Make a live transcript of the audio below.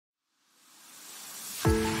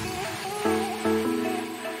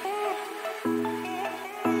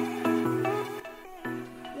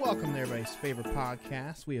favorite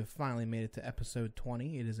podcast. We have finally made it to episode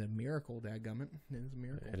 20. It is a miracle, dadgummit. It is a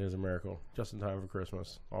miracle. It is a miracle. Just in time for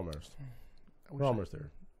Christmas. Almost. We're almost there.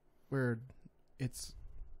 We're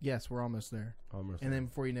almost there. Almost. And then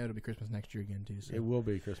before you know it, it'll be Christmas next year again, too. So it will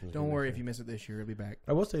be Christmas. Don't worry if you miss it this year. It'll be back.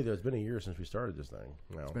 I will say, though, it's been a year since we started this thing.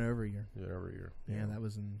 Now. It's been over a year. Yeah, over a year. Yeah, that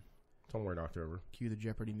was in... Somewhere in October. Cue the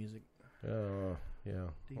Jeopardy music. Yeah.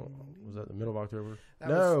 Was that the middle of October?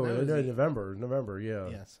 No, November. November, yeah.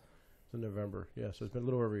 Yes. It's in November. Yeah, so it's been a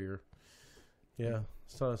little over a year. Yeah.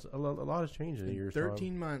 So a lot has changed in a year's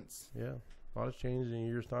 13 months. Yeah. A lot has changed in a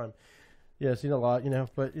year's time. Yeah, seen a lot,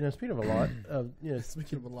 but speaking of a lot,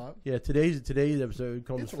 Speaking of a lot. Yeah, today's episode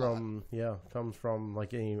comes from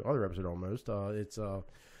like any other episode almost. It's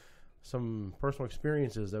some personal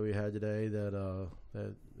experiences that we had today that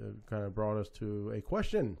kind of brought us to a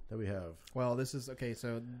question that we have. Well, this is okay.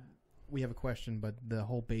 So we have a question, but the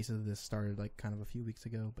whole basis of this started like kind of a few weeks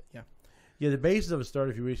ago. But yeah. Yeah, the basis of it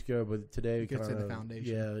started a few weeks ago, but today we the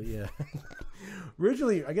foundation. Yeah.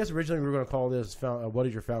 originally we were going to call this "What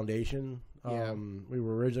is your foundation?" Yeah. We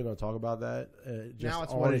were originally going to talk about that. Now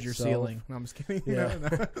it's "What is your ceiling?" No, I'm just kidding. Yeah,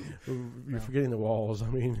 you're forgetting the walls. I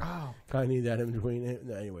mean, kind of need that in between.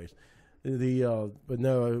 No, anyways, but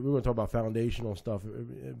no, we were going to talk about foundational stuff.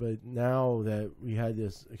 But now that we had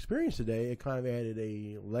this experience today, it kind of added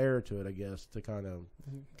a layer to it, I guess, to kind of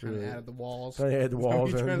add the walls. Kind of add the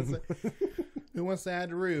walls. Who wants to add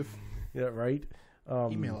the roof? Yeah, right.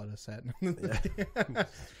 Email us at.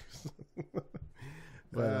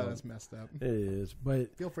 That's messed up. It is,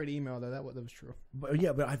 but feel free to email though. That was true. But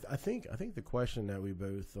yeah, but I think the question that we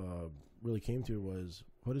both really came to was,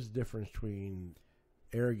 what is the difference between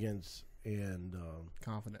arrogance and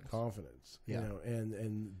confidence? Yeah.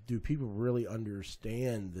 And do people really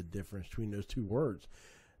understand the difference between those two words?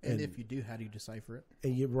 And if you do, how do you decipher it?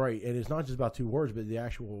 And you're right, and it's not just about two words, but the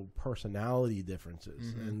actual personality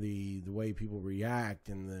differences and the way people react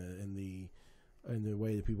and the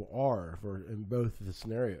way that people are in both of the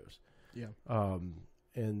scenarios. Yeah.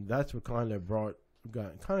 And that's what kind of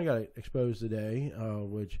got exposed today,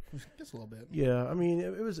 which just a little bit. Yeah, I mean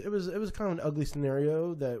it was kind of an ugly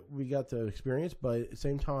scenario that we got to experience, but at the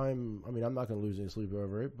same time, I mean, I'm not going to lose any sleep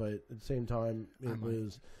over it, but at the same time, it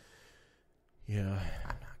was. Yeah.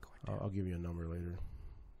 I'm not going to. I'll give you a number later.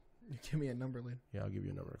 Give me a number later. Yeah, I'll give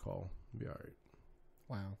you a number to call. It'll be all right.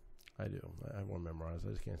 Wow. I do. I have one memorized.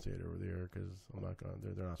 I just can't say it over there because I'm not going.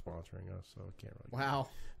 They're not sponsoring us, so I can't really. Wow.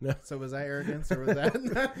 No. So was that arrogance or was that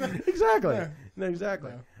exactly? No,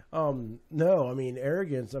 exactly. No. No. I mean,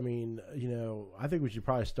 arrogance. I mean, I think we should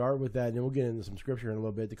probably start with that, and then we'll get into some scripture in a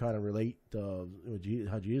little bit to kind of relate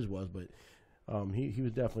how Jesus was. But he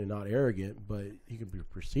was definitely not arrogant, but he could be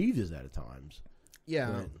perceived as that at times.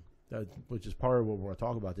 Yeah. Which is part of what we're going to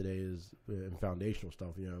talk about today is foundational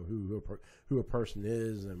stuff. Who a person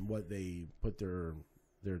is and what they put their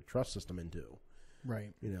trust system into.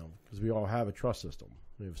 Right. Because we all have a trust system.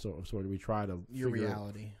 So we try to your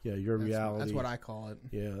reality. Yeah, your reality. That's what I call it.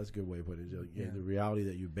 Yeah, that's a good way to put it. Yeah, the reality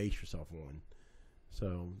that you base yourself on.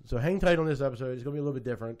 So hang tight on this episode. It's going to be a little bit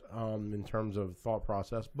different in terms of thought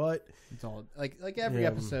process, but it's all like every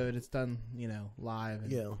episode. It's done live.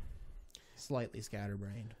 And slightly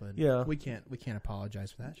scatterbrained, but we can't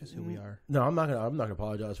apologize for that. It's just who we are. No, I'm not gonna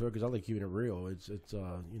apologize for it because I like keeping it real. It's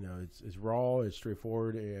raw, it's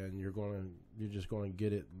straightforward, and you're just gonna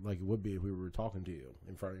get it like it would be if we were talking to you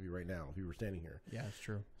in front of you right now if you were standing here. Yeah, it's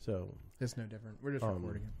true. So it's no different. We're just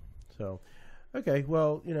recording it. So. Okay,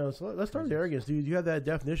 well, so let's start with arrogance. Do you have that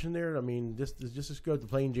definition there? I mean, just go with the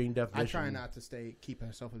plain Jane definition. I try not to keep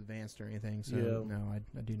myself advanced or anything. So no, I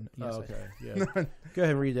do. Yes, okay, yeah. Go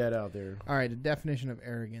ahead and read that out there. All right, the definition of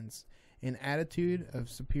arrogance: an attitude of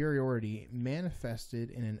superiority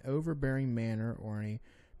manifested in an overbearing manner or any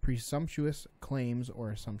presumptuous claims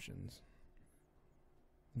or assumptions.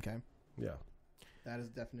 Okay. Yeah. That is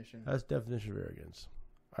the definition. That's the definition of arrogance.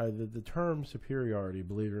 The term superiority,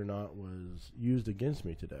 believe it or not, was used against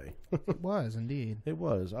me today. It was indeed. It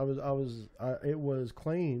was. It was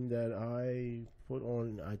claimed that I put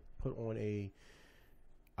on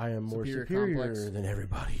I am more superior than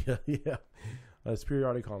everybody. Yeah, a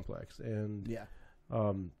superiority complex, and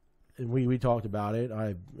and we talked about it.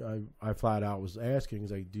 I flat out was asking,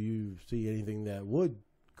 like, do you see anything that would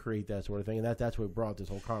create that sort of thing? And that's what brought this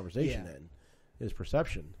whole conversation in, is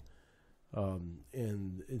perception.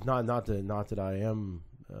 And it's not that I am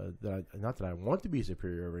not that I want to be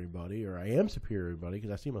superior over anybody or I am superior to anybody,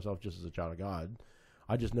 because I see myself just as a child of God.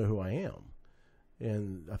 I just know who I am,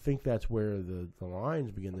 and I think that's where the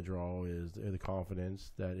lines begin to draw is the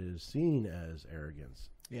confidence that is seen as arrogance.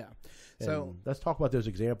 Yeah. So and let's talk about those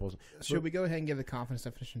examples. Should we go ahead and give the confidence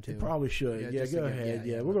definition too? We probably should. Yeah, go ahead.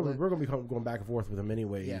 Yeah, we're gonna be going back and forth with them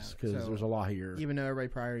anyways because there's a lot here. Even though everybody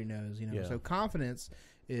probably knows, So confidence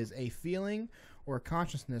is a feeling or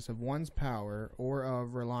consciousness of one's power or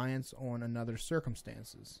of reliance on another's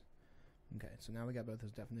circumstances. Okay, so now we got both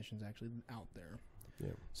those definitions actually out there.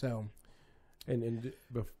 Yeah. So, and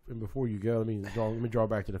before you go, let me draw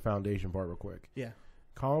back to the foundation part real quick. Yeah.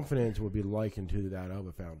 Confidence would be likened to that of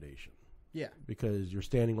a foundation. Yeah. Because you're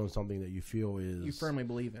standing on something that you feel is... You firmly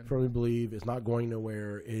believe in. Firmly believe. It's not going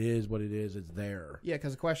nowhere. It is what it is. It's there. Yeah,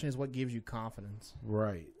 because the question is what gives you confidence?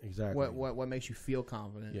 Right. Exactly. What makes you feel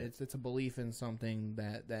confident? Yeah. It's a belief in something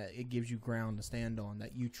that it gives you ground to stand on,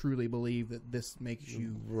 that you truly believe that this makes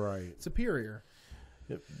you superior.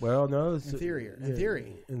 Well, no. In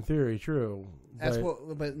theory, true. That's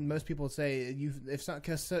but most people say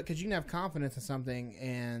because you can have confidence in something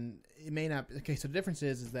and it may not. Okay, so the difference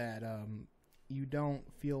is that you don't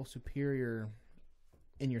feel superior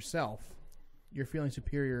in yourself. You're feeling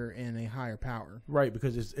superior in a higher power. Right,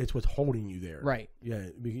 because it's what's holding you there. Right. Yeah.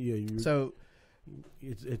 So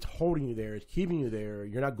it's holding you there. It's keeping you there.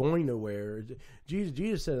 You're not going nowhere.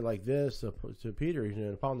 Jesus said it like this to Peter.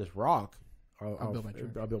 Upon this rock. I'll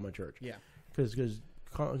build my church. Yeah,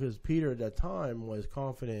 because Peter at that time was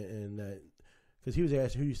confident in that, because he was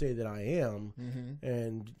asked, "Who do you say that I am?" Mm-hmm.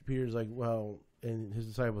 And Peter's like, "Well," and his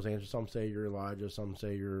disciples answered, "Some say you're Elijah, some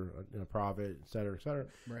say you're a prophet, et cetera, et cetera."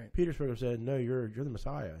 Right. Peter spoke and said, "No, you're the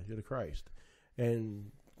Messiah. You're the Christ."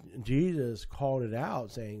 And Jesus called it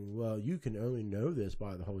out, saying, "Well, you can only know this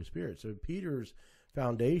by the Holy Spirit." So Peter's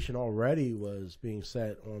foundation already was being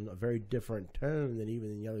set on a very different tone than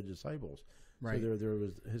even the other disciples. Right. So there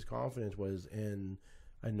was his confidence was in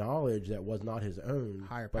a knowledge that was not his own,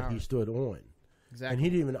 higher power, but he stood on. Exactly. And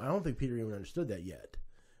he didn't even. I don't think Peter even understood that yet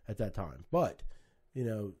at that time. But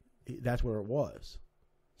that's where it was.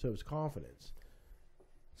 So it was confidence.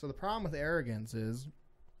 So the problem with arrogance is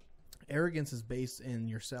based in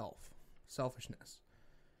yourself, selfishness.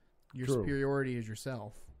 Your superiority is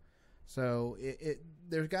yourself. So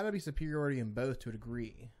there's got to be superiority in both to a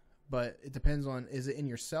degree. But it depends on, is it in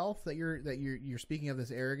yourself that you're speaking of this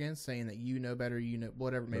arrogance, saying that you know better,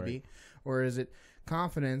 whatever it may be, or is it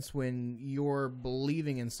confidence when you're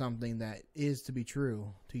believing in something that is to be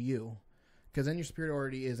true to you? Because then your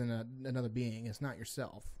superiority is in another being; it's not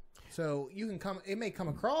yourself. So it may come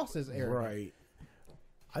across as arrogant,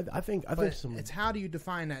 right? I think it's how do you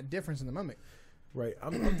define that difference in the moment? Right,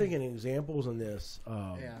 I'm thinking examples in this.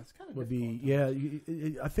 It's kind of would be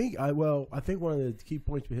I think one of the key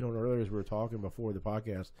points we hit on earlier as we were talking before the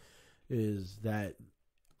podcast is that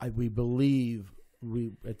we believe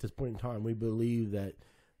at this point in time we believe that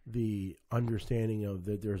the understanding of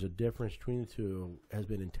that there's a difference between the two has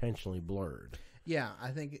been intentionally blurred. Yeah, I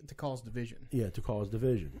think to cause division. Yeah, to cause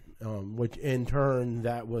division, which in turn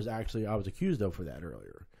that was actually I was accused of for that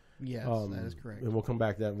earlier. Yes, that is correct. And we'll come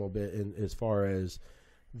back to that in a little bit. And as far as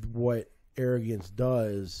what arrogance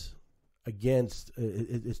does against,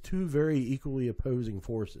 it's two very equally opposing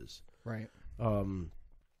forces. Right.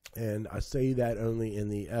 And I say that only in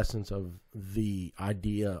the essence of the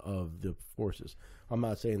idea of the forces. I'm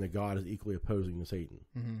not saying that God is equally opposing to Satan.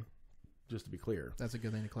 Mm-hmm. Just to be clear. That's a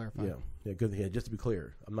good thing to clarify. Yeah, good thing. Yeah, just to be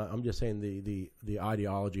clear. I'm just saying the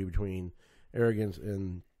ideology between arrogance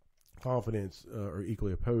and confidence are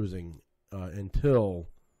equally opposing until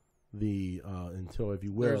if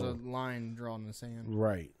you will, there's a line drawn in the sand.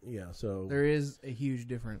 Right. Yeah. So there is a huge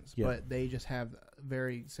difference, but they just have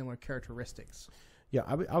very similar characteristics. Yeah,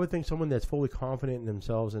 I would think someone that's fully confident in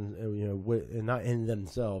themselves and and not in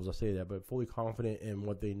themselves, I'll say that, but fully confident in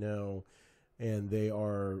what they know, and they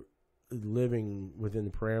are living within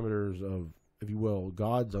the parameters of, if you will,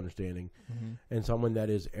 God's understanding, and someone that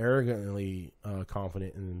is arrogantly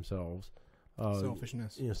confident in themselves,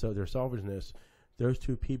 selfishness. So their selfishness, those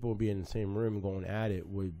two people being in the same room going at it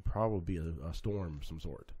would probably be a storm of some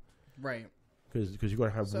sort, right? Because you're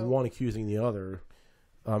going to have one accusing the other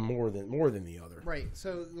more than the other, right?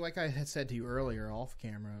 So, like I had said to you earlier off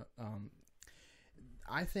camera,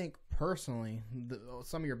 I think personally,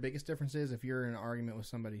 some of your biggest differences, if you're in an argument with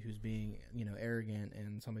somebody who's being, arrogant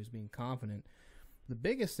and somebody's being confident, the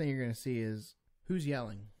biggest thing you're going to see is who's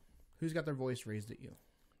yelling, who's got their voice raised at you,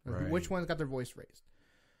 which one's got their voice raised.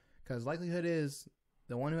 Because likelihood is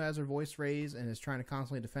the one who has their voice raised and is trying to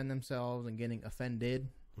constantly defend themselves and getting offended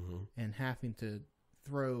and having to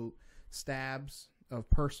throw stabs of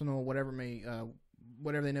personal, whatever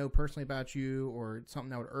they know personally about you, or something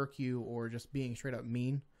that would irk you, or just being straight up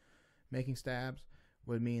mean, making stabs,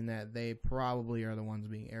 would mean that they probably are the ones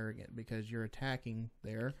being arrogant because you're attacking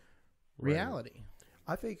their reality.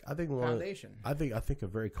 I think foundation. I think a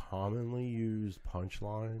very commonly used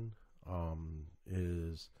punchline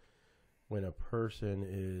is when a person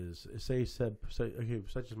is say okay,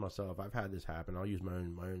 such as myself. I've had this happen. I'll use my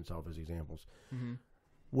own self as examples. Mm-hmm.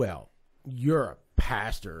 Well, you're a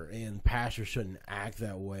pastor, and pastors shouldn't act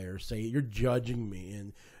that way or say you're judging me,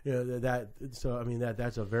 and that. So I mean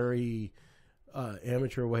that's a very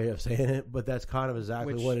amateur way of saying it, but that's kind of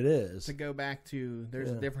exactly what it is. To go back to, there's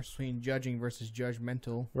a difference between judging versus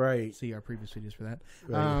judgmental. Right. See our previous videos for that.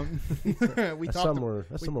 Right. That's somewhere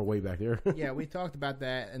way back there. Yeah, we talked about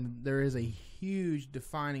that, and there is a huge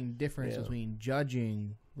defining difference between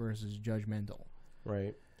judging versus judgmental.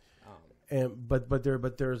 Right. But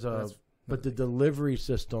the delivery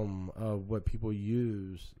system of what people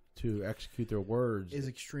use to execute their words is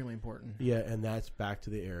extremely important. Yeah, and that's back to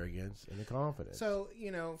the arrogance and the confidence. So,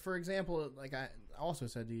 for example, like I also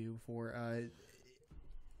said to you before,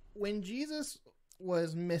 when Jesus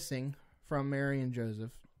was missing from Mary and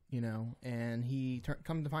Joseph, and he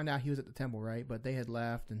come to find out he was at the temple, right? But they had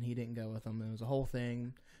left, and he didn't go with them. It was a whole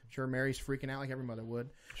thing. Sure, Mary's freaking out like every mother would.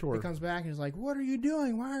 Sure. He comes back and he's like, "What are you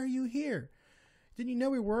doing? Why are you here? Didn't you know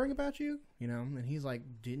we were worrying about you?" And he's like,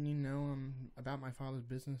 "Didn't you know I'm about my Father's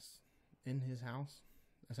business in his house?"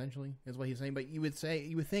 Essentially, is what he's saying. But you would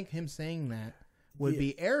think him saying that would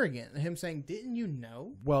be arrogant. Him saying, "Didn't you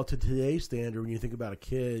know?" Well, to today's standard, when you think about a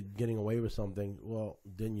kid getting away with something, well,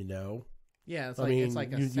 didn't you know? Yeah, it's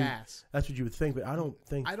like a sass. That's what you would think, but I don't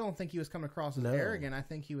think he was coming across as arrogant. I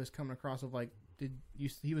think he was coming across of like,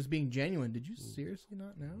 he was being genuine. Did you seriously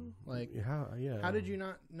not know? Like, how did you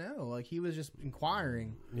not know? Like, he was just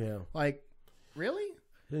inquiring. Yeah. Like, really?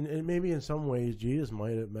 And maybe in some ways, Jesus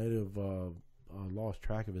might have lost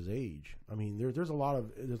track of his age. I mean, there's a lot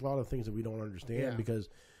of things that we don't understand because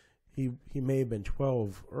he may have been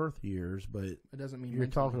 12 Earth years, but it doesn't mean you're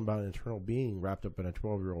talking about an eternal being wrapped up in a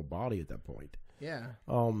 12-year-old body at that point. Yeah.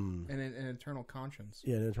 And an eternal conscience.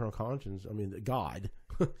 Yeah, an eternal conscience. I mean, God,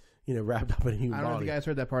 wrapped up in a human body. I don't know if you guys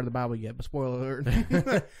heard that part of the Bible yet, but spoiler alert.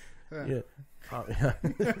 Yeah.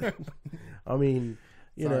 I mean,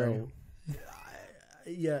 Sorry.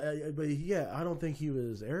 I don't think he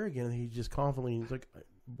was arrogant. He just confidently, he's like,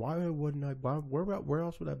 why wouldn't I? Where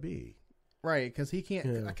else would I be? Right, because he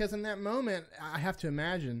can't. Because in that moment, I have to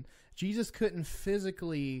imagine Jesus couldn't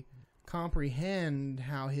physically comprehend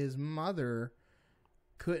how his mother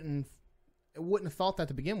wouldn't have thought that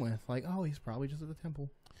to begin with. Like, oh, he's probably just at the temple,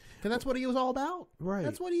 because that's what he was all about. Right,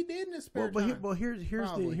 that's what he did in his spare time.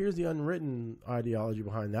 Here's the unwritten ideology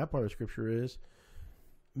behind that part of Scripture is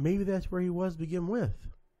maybe that's where he was to begin with.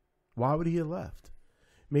 Why would he have left?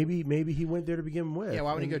 Maybe he went there to begin with. Yeah,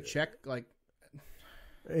 why would he go check like?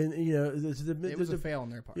 And it was a fail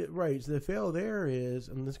on their part, right? So the fail there is,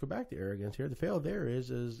 and let's go back to arrogance here. The fail there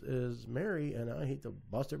is Mary, and I hate to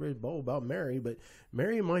bust everybody's bubble about Mary, but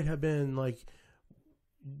Mary might have been like,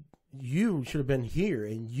 you should have been here,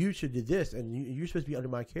 and you should do this, and you're supposed to be under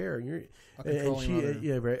my care, and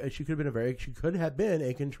she could have been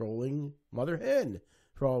a controlling mother hen,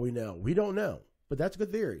 for all we know. We don't know, but that's a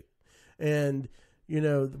good theory. And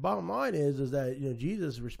the bottom line is that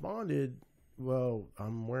Jesus responded, well,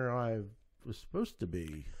 I'm where I was supposed to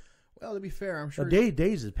be. Well, to be fair, I'm sure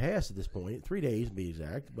days have passed at this point. 3 days to be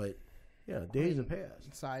exact, but days have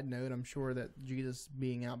passed. Side note, I'm sure that Jesus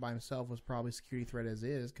being out by himself was probably a security threat as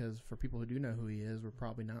is, because for people who do know who he is, we're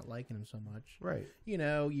probably not liking him so much. Right.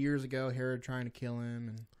 Years ago, Herod trying to kill him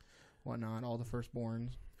and whatnot, all the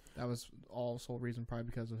firstborns. That was all sole reason probably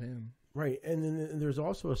because of him. Right, and then there's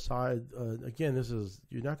also a side. Again,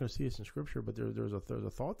 you're not going to see this in Scripture, but there's a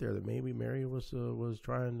thought there that maybe Mary was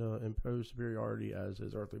trying to impose superiority as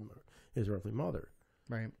his earthly mother.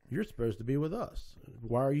 Right. You're supposed to be with us.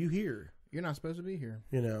 Why are you here? You're not supposed to be here.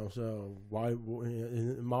 So why?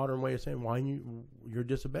 In a modern way of saying, why you're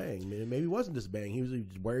disobeying? I mean, maybe he wasn't disobeying. He was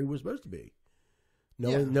where he was supposed to be.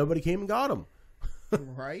 Nobody came and got him.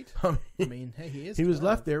 Right. Hey, he is. He was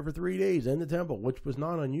left there for 3 days in the temple, which was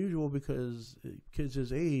not unusual because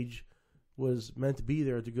his age was meant to be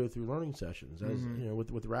there to go through learning sessions, as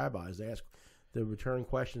with the rabbis. They ask the return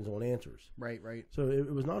questions on answers. Right. So it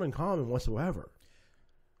was not uncommon whatsoever.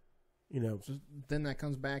 So then that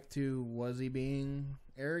comes back to, was he being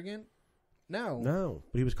arrogant? No,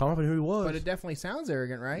 but he was confident who he was. But it definitely sounds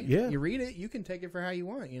arrogant, right? Yeah. You read it, you can take it for how you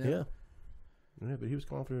want. Yeah. Yeah, but he was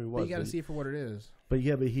confident who he was. But you got to see it for what it is. But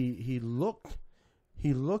he looked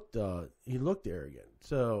arrogant.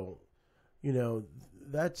 So,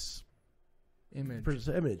 that's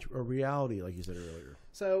image or reality, like you said earlier.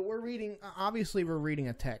 So we're reading. Obviously, we're reading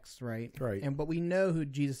a text, right? Right. But we know who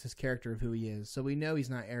Jesus' character of who he is, so we know he's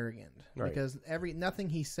not arrogant, right. because nothing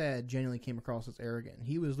he said genuinely came across as arrogant.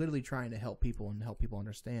 He was literally trying to help people and help people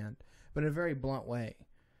understand, but in a very blunt way.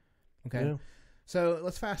 Okay. Yeah. So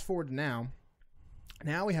let's fast forward to now.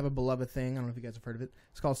 Now we have a beloved thing. I don't know if you guys have heard of it.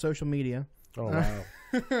 It's called social media. Oh wow.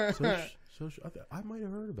 Social. I might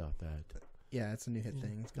have heard about that. Yeah, it's a new hit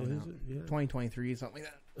thing. It's coming out. 2023, something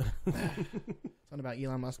like that. Something about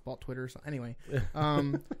Elon Musk bought Twitter or something. Anyway.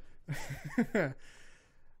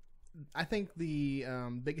 I think the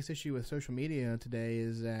biggest issue with social media today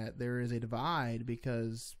is that there is a divide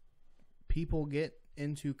because people get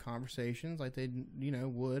into conversations like they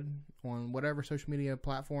would on whatever social media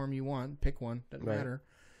platform you want. Pick one. Doesn't matter.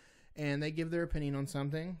 And they give their opinion on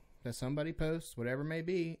something that somebody posts, whatever it may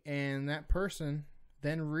be, and that person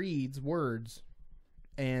then reads words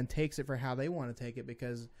and takes it for how they want to take it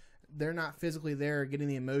because they're not physically there getting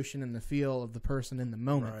the emotion and the feel of the person in the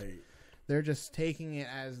moment. Right. They're just taking it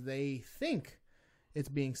as they think it's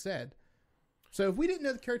being said. So if we didn't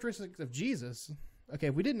know the characteristics of Jesus, okay,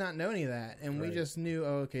 if we did not know any of that, and we just knew,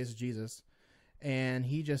 oh, okay, it's Jesus, and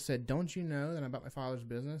he just said, don't you know that I'm about my Father's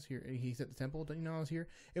business? Here, he's at the temple. Don't you know I was here?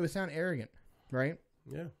 It would sound arrogant, right?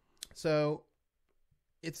 Yeah. So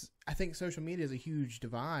I think social media is a huge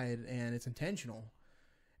divide, and it's intentional,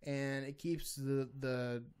 and it keeps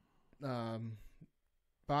the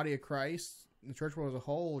body of Christ, the church world as a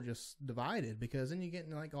whole, just divided, because then you get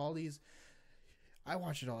into like all these. I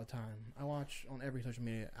watch it all the time. I watch on every social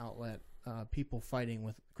media outlet people fighting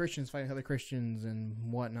with Christians, fighting with other Christians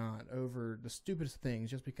and whatnot over the stupidest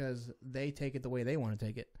things, just because they take it the way they want to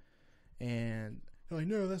take it, and they're like,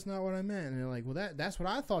 no, that's not what I meant. And they're like, well, that's what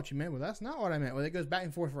I thought you meant. Well, that's not what I meant. Well, it goes back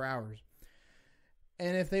and forth for hours.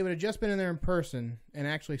 And if they would have just been in there in person and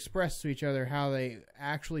actually expressed to each other how they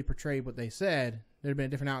actually portrayed what they said, there'd have been a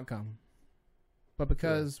different outcome. But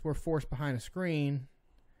because we're forced behind a screen,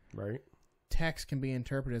 right, text can be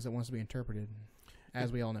interpreted as it wants to be interpreted,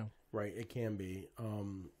 as we all know. Right, it can be.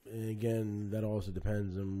 And again, that also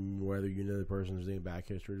depends on whether you know the person's back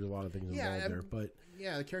history. There's a lot of things involved there. But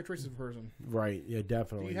yeah, the characteristics of a person. Right, yeah,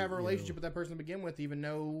 definitely. Do you have a relationship with that person to begin with? Even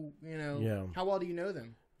know, how well do you know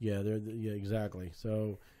them? Yeah, exactly.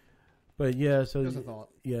 So, but yeah, so just a thought.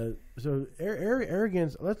 Yeah, so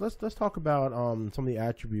arrogance. Let's talk about some of the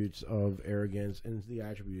attributes of arrogance and the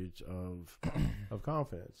attributes of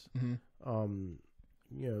confidence. Mm-hmm.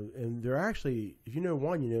 And they're actually, if you know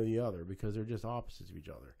one, you know the other, because they're just opposites of each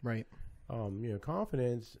other. Right.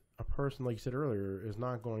 Confidence, a person, like you said earlier, is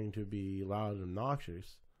not going to be loud and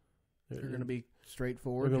obnoxious. They're going to be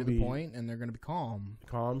straightforward to the point, and they're going to be calm.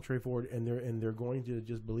 Calm, straightforward, and they're going to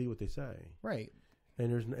just believe what they say. Right.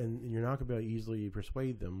 And you're not going to be able to easily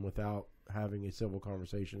persuade them without having a civil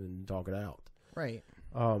conversation and talk it out. Right.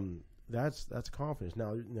 That's confidence.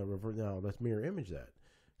 Now let's mirror image that.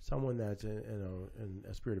 Someone that's in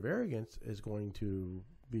a spirit of arrogance is going to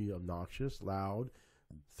be obnoxious, loud,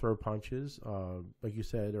 throw punches. Like you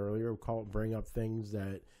said earlier, bring up things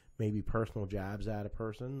that may be personal jabs at a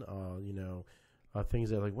person. Things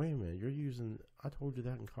that are like, wait a minute, I told you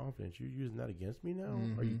that in confidence. You're using that against me now?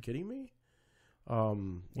 Mm-hmm. Are you kidding me?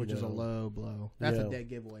 Which is a low blow. That's a dead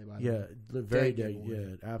giveaway, by the way. Yeah, very dead.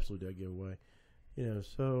 Yeah, absolute dead giveaway.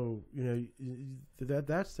 That's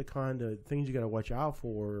the kind of things you got to watch out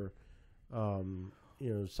for.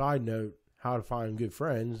 Side note, how to find good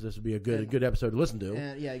friends. This would be a good episode to listen to.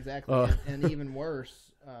 Yeah, exactly. And even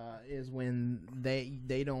worse is when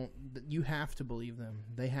they don't. You have to believe them.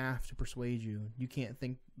 They have to persuade you. You can't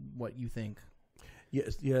think what you think.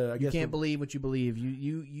 Yes, yeah. I guess you can't believe what you believe.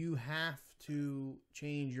 You have to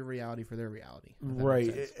change your reality for their reality.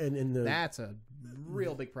 Right, and that's a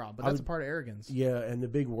real big problem. But that's a part of arrogance. Yeah, and the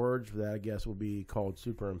big words for that, I guess, will be called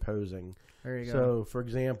superimposing. There you go. So, for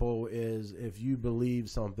example, is if you believe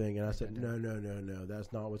something, and I said, no,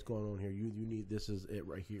 that's not what's going on here. You need, this is it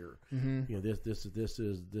right here. Mm-hmm.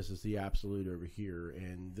 This is the absolute over here,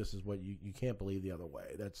 and this is what you can't believe the other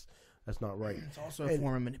way. That's not right. It's also a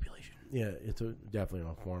form of manipulation. Yeah, it's definitely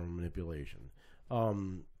a form of manipulation.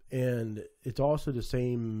 And it's also the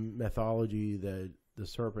same methodology that the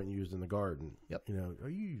serpent used in the garden. Yep. Are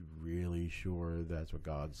you really sure that's what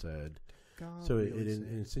God said? So it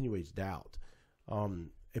insinuates doubt.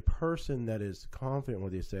 A person that is confident in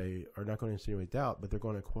what they say are not going to insinuate doubt, but they're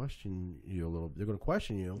going to question you a little. They're going to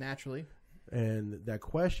question you naturally, and that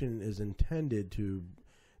question is intended to.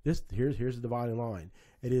 Here's the dividing line.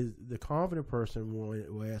 It is the confident person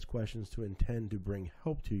will ask questions to intend to bring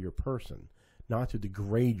help to your person, not to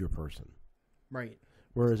degrade your person. Right.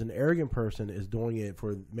 Whereas an arrogant person is doing it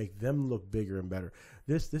for make them look bigger and better.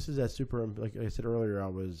 This is that super. Like I said earlier, I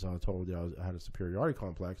was told that I had a superiority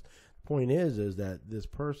complex. The point is that this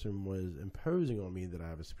person was imposing on me that I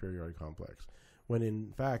have a superiority complex, when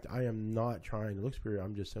in fact I am not trying to look superior.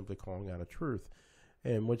 I'm just simply calling out a truth,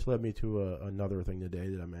 and which led me to another thing today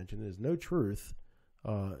that I mentioned is no truth.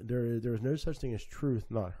 There is no such thing as truth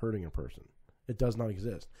not hurting a person. It does not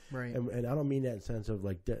exist. Right. And I don't mean that in the sense of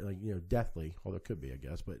like deathly, although it could be, I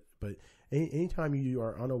guess. But anytime you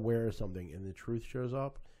are unaware of something and the truth shows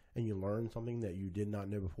up and you learn something that you did not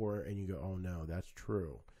know before and you go, oh no, that's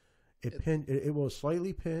true. It will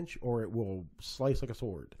slightly pinch or it will slice like a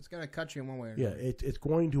sword. It's going to cut you in one way or another. Yeah, it's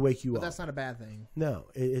going to wake you up. But that's not a bad thing. No,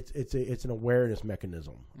 it's an awareness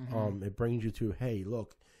mechanism. Mm-hmm. It brings you to, hey,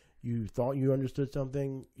 look, you thought you understood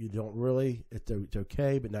something. You don't really. It's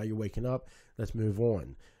okay, but now you're waking up. Let's move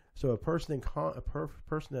on. So a person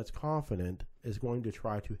that's confident is going to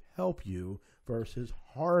try to help you versus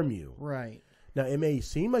harm you. Right. Now it may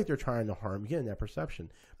seem like they're trying to harm, again, that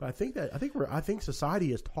perception. But I think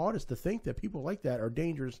society has taught us to think that people like that are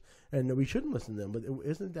dangerous and that we shouldn't listen to them. But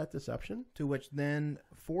isn't that deception? To which then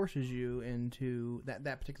forces you into that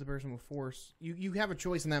particular person will force you. You have a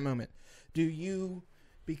choice in that moment. Do you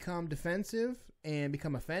become defensive and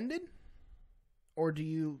become offended, or do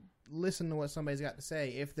you listen to what somebody's got to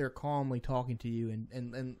say if they're calmly talking to you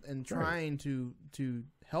and trying to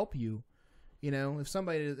help you? You know, if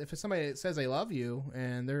somebody says they love you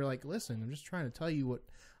and they're like, listen, I'm just trying to tell you what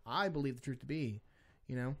I believe the truth to be,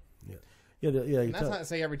 you know? Yeah. And that's not to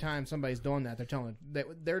say every time somebody's doing that, they're telling that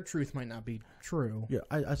their truth might not be true. Yeah,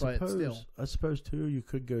 I suppose too, you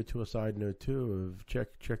could go to a side note too of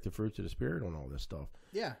check the fruits of the spirit on all this stuff.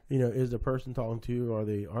 Yeah. You know, is the person talking to you,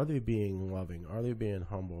 are they being loving? Are they being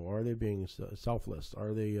humble? Are they being selfless?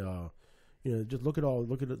 Are they, just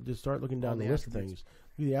just start looking down the list of things.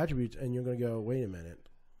 Look at the attributes, and you're going to go, wait a minute.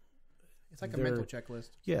 It's like a mental checklist.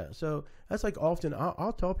 Yeah, so that's like often,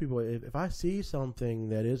 I'll tell people, if I see something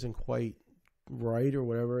that isn't quite right or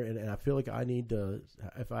whatever, and I feel like what I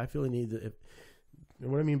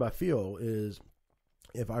mean by feel is,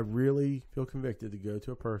 if I really feel convicted to go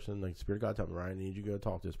to a person, like Spirit of God told me, Ryan, I need you to go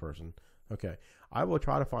talk to this person. Okay. I will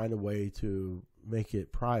try to find a way to make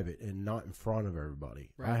it private and not in front of everybody.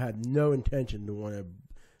 Right. I had no intention to want to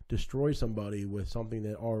destroy somebody with something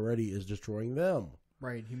that already is destroying them.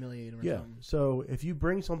 Right. Humiliate them or something. So if you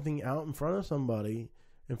bring something out in front of somebody,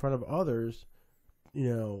 in front of others,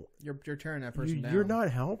 you're tearing that person down. You're not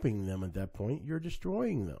helping them at that point. You're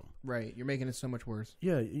destroying them. Right. You're making it so much worse.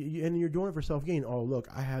 Yeah, and you're doing it for self-gain. Oh, look,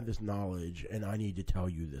 I have this knowledge, and I need to tell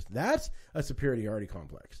you this. That's a superiority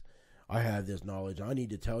complex. I have this knowledge. I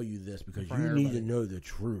need to tell you this because you need to know the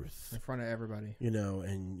truth. In front of everybody.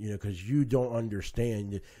 Because you don't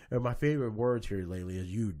understand. And my favorite words here lately is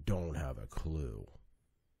you don't have a clue.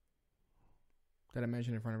 Did I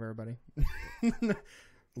mention in front of everybody?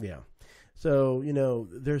 Yeah. So,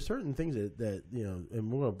 there's certain things that and I'm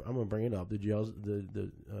going to bring it up.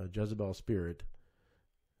 The Jezebel spirit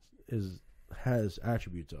has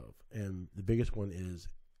attributes of, and the biggest one is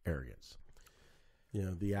arrogance.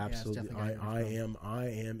 The absolute, I am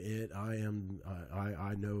it.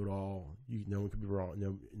 I know it all. No one could be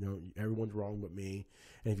wrong. No, everyone's wrong but me.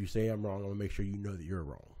 And if you say I'm wrong, I'm going to make sure you know that you're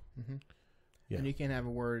wrong. Mm-hmm. Yeah. And you can't have a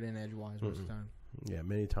word in edgewise most of the time. Yeah,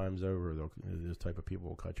 many times over, this type of people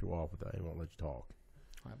will cut you off with that and won't let you talk.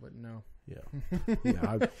 I wouldn't know.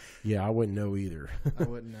 Yeah, I wouldn't know either. I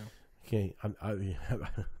wouldn't know. Okay,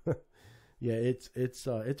 yeah, it's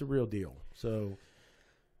a real deal. So,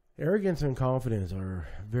 arrogance and confidence are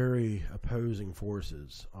very opposing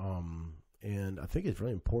forces, and I think it's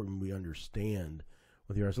really important we understand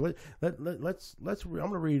what they are. So let's. I'm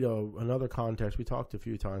going to read another context. We talked a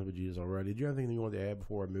few times with Jesus already. Do you have anything you want to add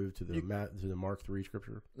before I move to the Mark 3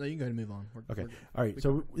 scripture? No, you can go ahead and move on. All right.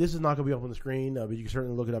 So this is not going to be up on the screen, but you can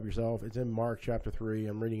certainly look it up yourself. It's in Mark chapter 3.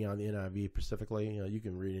 I'm reading out the NIV specifically. You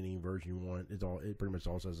can read any version you want. It pretty much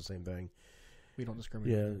all says the same thing. We don't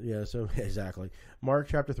discriminate. Yeah. So exactly. Mark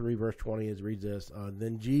chapter 3, verse 20 reads this.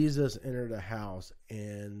 Then Jesus entered a house,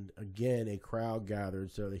 and again a crowd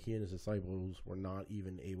gathered, so that he and his disciples were not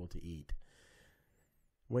even able to eat.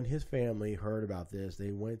 When his family heard about this,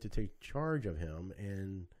 they went to take charge of him,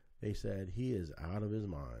 and they said, he is out of his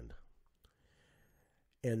mind.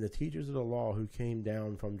 And the teachers of the law who came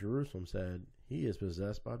down from Jerusalem said, he is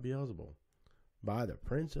possessed by Beelzebul. By the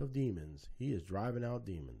prince of demons, he is driving out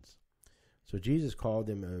demons. So Jesus called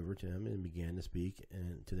them over to him and began to speak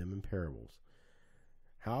to them in parables.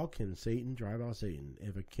 How can Satan drive out Satan?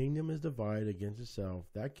 If a kingdom is divided against itself,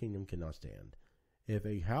 that kingdom cannot stand. If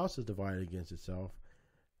a house is divided against itself,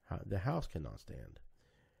 the house cannot stand.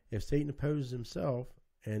 If Satan opposes himself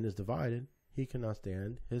and is divided, he cannot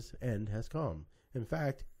stand. His end has come. In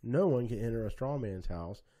fact, no one can enter a strong man's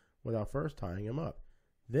house without first tying him up.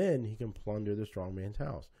 Then he can plunder the strong man's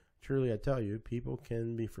house. Truly, I tell you, people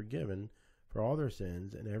can be forgiven for all their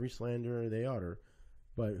sins and every slander they utter,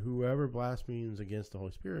 but whoever blasphemes against the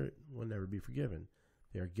Holy Spirit will never be forgiven.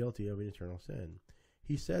 They are guilty of an eternal sin.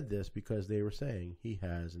 He said this because they were saying he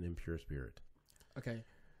has an impure spirit. Okay,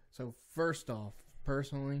 so first off,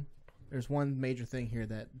 personally, there's one major thing here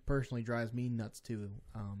that personally drives me nuts too.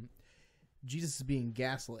 Jesus is being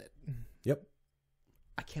gaslit. Yep.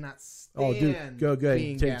 I cannot stand. Go ahead.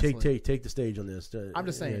 Being gaslit. Take the stage on this. I'm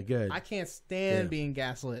just saying. Yeah, I can't stand being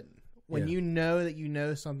gaslit when you know that you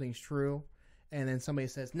know something's true, and then somebody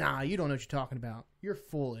says, "Nah, you don't know what you're talking about. You're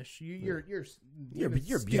foolish. You're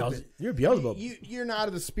Beelzebub. You're not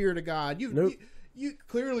of the Spirit of God. You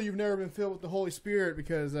clearly you've never been filled with the Holy Spirit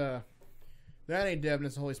because that ain't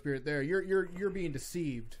evidence of the Holy Spirit. There, you're being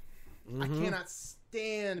deceived. Mm-hmm. I cannot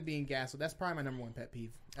stand being gaslit. That's probably my number one pet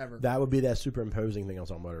peeve ever. That would be that superimposing thing I was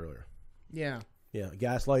talking about earlier. Yeah. Yeah,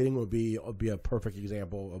 gaslighting would be a perfect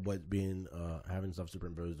example of what being having stuff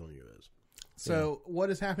superimposed on you is. So what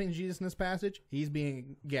is happening to Jesus in this passage? He's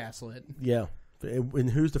being gaslit. Yeah, and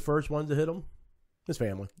who's the first one to hit him? His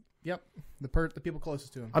family. Yep, the people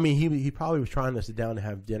closest to him. I mean, he probably was trying to sit down to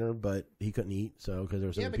have dinner, but he couldn't eat, so because there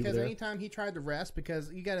were so many people there. Anytime he tried to rest,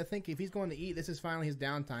 because you got to think if he's going to eat, this is finally his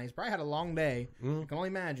downtime. He's probably had a long day. I can only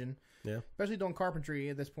imagine. Yeah, especially doing carpentry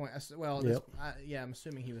at this point. Well, I'm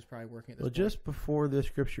assuming he was probably working at this point. Just before this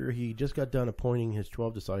scripture, he just got done appointing his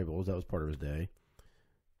 12 disciples. That was part of his day.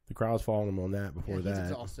 The crowd's following him on that before that. He's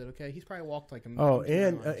exhausted, okay? He's probably walked like a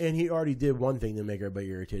and he already did one thing to make everybody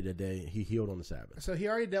irritated that day. He healed on the Sabbath. So he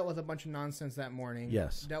already dealt with a bunch of nonsense that morning.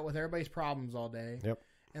 Yes. Dealt with everybody's problems all day. Yep.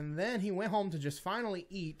 And then he went home to just finally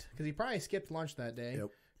eat, because he probably skipped lunch that day. Yep.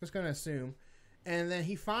 Just going to assume. And then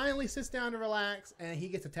he finally sits down to relax, and he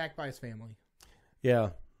gets attacked by his family. Yeah.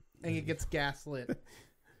 And he gets gaslit.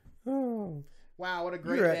 Oh. Wow, what a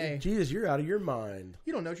great day. Jesus, you're out of your mind.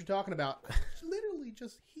 You don't know what you're talking about. Literally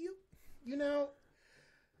just heal. You know.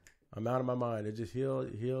 I'm out of my mind. I just heal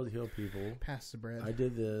people. Pass the bread. I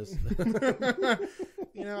did this.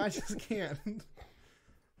 I just can't.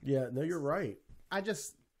 Yeah, no, you're right. I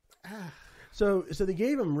just... So they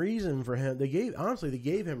gave him reason for him. They gave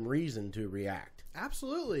him reason to react.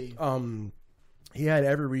 Absolutely. He had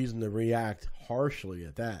every reason to react harshly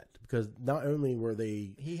at that. Because not only were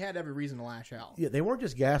they... He had every reason to lash out. Yeah, they weren't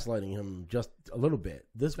just gaslighting him just a little bit.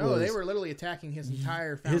 They were literally attacking his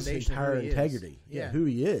entire foundation. His entire integrity. Yeah, who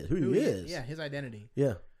he is. Who he is. Yeah, his identity.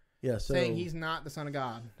 Yeah. Yeah. So, saying he's not the Son of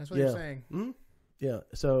God. That's what they're saying. Mm-hmm. Yeah.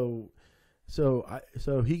 So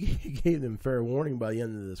he gave them fair warning by the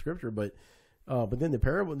end of the scripture, but then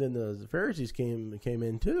the Pharisees came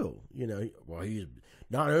in too. He's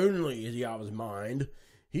not only is he out of his mind,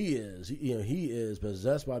 he is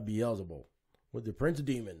possessed by Beelzebul, with the prince of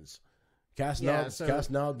demons, casting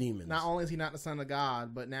out demons. Not only is he not the Son of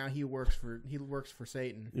God, but now he works for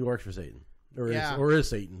Satan. He works for Satan, or is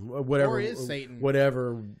Satan, whatever. Or is Satan,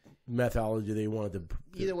 whatever methodology they wanted to.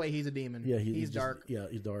 Either way, he's a demon. Yeah, he's dark. Yeah,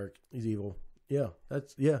 he's dark. He's evil. Yeah,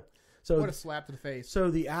 So what a slap to the face. So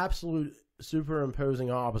the absolute superimposing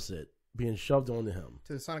opposite being shoved onto him,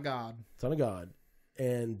 to the Son of God. Son of God.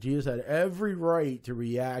 And Jesus had every right to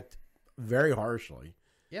react very harshly.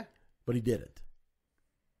 Yeah. But he didn't.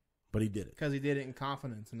 Because he did it in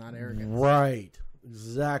confidence and not arrogance. Right.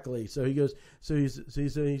 Exactly. So he goes, just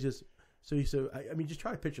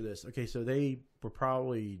try to picture this. Okay, so they were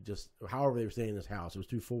probably however they were staying in this house, it was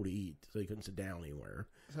too full to eat, so they couldn't sit down anywhere.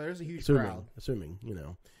 So there's a huge crowd. Assuming.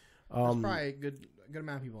 There's probably a good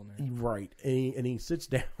amount of people in there. Right. And he sits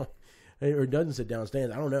down, or doesn't sit down,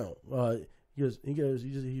 stands. I don't know. He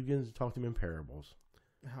begins to talk to him in parables.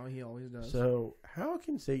 How he always does. So how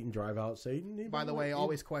can Satan drive out Satan? By the way,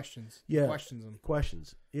 always questions. Yeah. Questions him.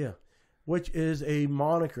 Questions. Yeah. Which is a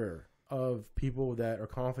moniker of people that are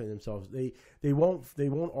confident in themselves. They won't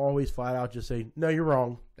always flat out just say, no, you're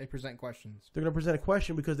wrong. They present questions. They're going to present a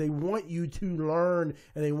question because they want you to learn,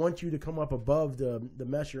 and they want you to come up above the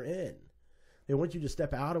mess you're in. They want you to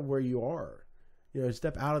step out of where you are.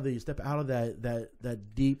 Step out of that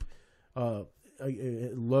deep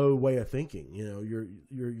low way of thinking.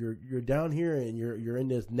 You're down here and you're in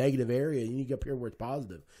this negative area, and you get up here where it's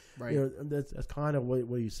positive. Right. That's kind of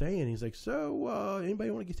what he's saying. He's like, so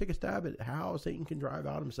anybody want to take a stab at how Satan can drive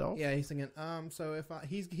out himself? Yeah, he's thinking. So if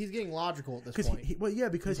he's getting logical at this point.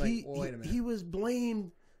 Because he was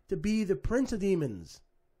blamed to be the prince of demons,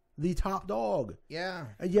 the top dog. Yeah,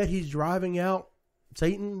 and yet he's driving out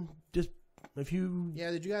Satan just If you,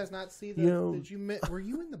 did you guys not see the? Were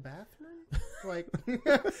you in the bathroom? Like,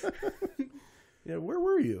 yeah, where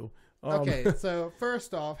were you? Okay, so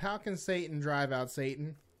first off, how can Satan drive out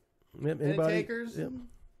Satan? Anybody? Any takers? Yep.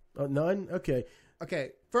 None. Okay.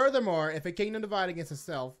 Okay. Furthermore, if a kingdom divided against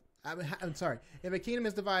itself, I'm sorry, if a kingdom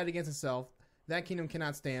is divided against itself, that kingdom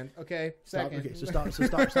cannot stand. Okay. Second. Okay. So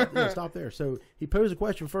stop. Yeah, stop there. So he posed a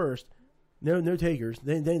question first. No takers.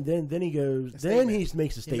 Then he goes. Then he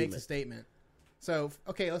makes a statement. He makes a statement. So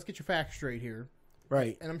okay, let's get your facts straight here.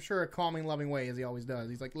 Right. And I'm sure a calming, loving way, as he always does.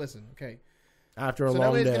 He's like, listen, okay. After a long day. So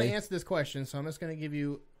nobody's going to answer this question, so I'm just going to give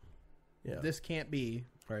you. Yeah. This can't be.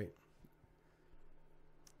 Right.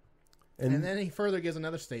 And then he further gives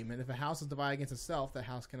another statement. If a house is divided against itself, that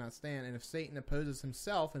house cannot stand. And if Satan opposes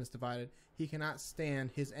himself and is divided, he cannot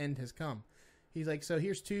stand. His end has come. He's like, so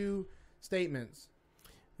here's two statements.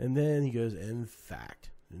 And then he goes, in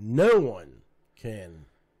fact, no one can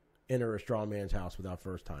enter a strong man's house without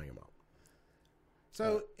first tying him up.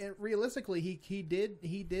 So realistically, he did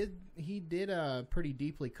pretty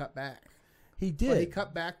deeply cut back. He did. But he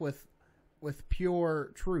cut back with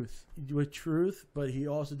pure truth. With truth, but he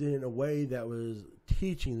also did it in a way that was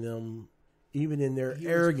teaching them, even in their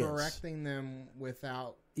arrogance. He was correcting them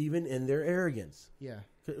without... Even in their arrogance. Yeah.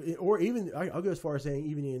 Or even, I'll go as far as saying,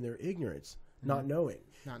 even in their ignorance, not knowing.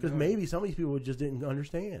 Because maybe some of these people just didn't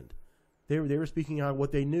understand. They were speaking out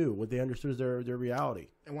what they knew, what they understood as their reality.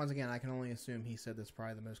 And once again, I can only assume he said this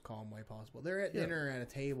probably the most calm way possible. They're at dinner at a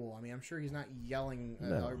table. I mean, I'm sure he's not yelling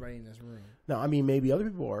at everybody in this room. No, I mean, maybe other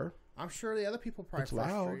people are. I'm sure the other people probably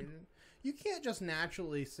frustrated. Loud. You can't just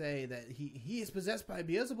naturally say that he is possessed by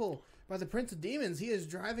Beelzebul, by the prince of demons. He is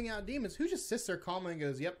driving out demons. Who just sits there calmly and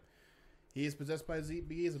goes, "Yep, he is possessed by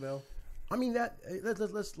Beelzebul." I mean that.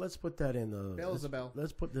 Let's put that in the Beelzebul.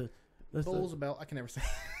 Let's put the Beelzebul. I can never say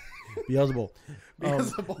Beelzebul.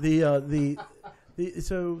 Beelzebul.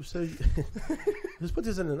 So let's put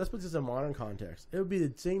this in modern context. It would be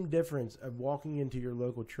the same difference of walking into your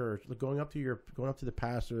local church, going up to the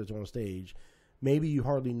pastor that's on stage. Maybe you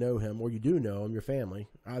hardly know him, or you do know him, your family.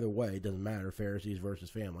 Either way, it doesn't matter. Pharisees versus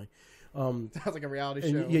family. Sounds like a reality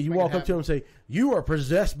show. Yeah, you walk up to him and say, "You are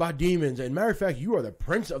possessed by demons," and matter of fact, you are the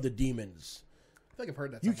prince of the demons. I feel like I've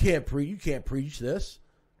heard that. You can't preach this.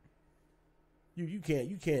 You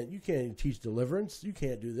can't teach deliverance. You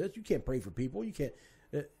can't do this. You can't pray for people. You can't.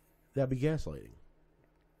 That'd be gaslighting.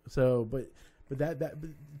 So, but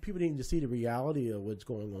people need to see the reality of what's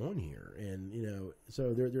going on here, and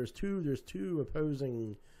so there's two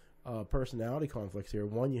opposing personality conflicts here.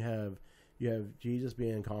 One, you have Jesus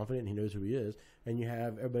being confident and he knows who he is, and you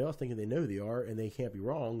have everybody else thinking they know who they are and they can't be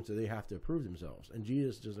wrong, so they have to prove themselves. And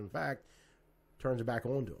Jesus just, in fact, turns it back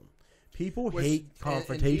on to them. People hate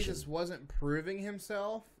confrontation. And Jesus wasn't proving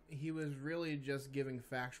himself. He was really just giving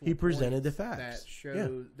factual. He presented the facts that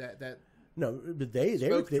showed that. No, but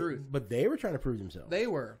they were trying to prove themselves. They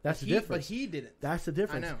were. That's the difference. But he didn't. That's the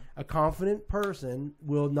difference. I know. A confident person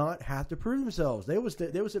will not have to prove themselves. They would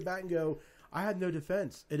sit back and go, "I had no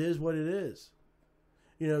defense. It is what it is."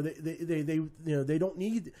 They don't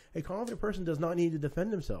need, a confident person does not need to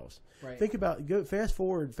defend themselves. Right. Think about, fast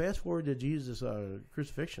forward to Jesus'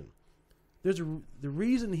 crucifixion. The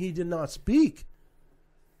reason he did not speak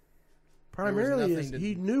primarily is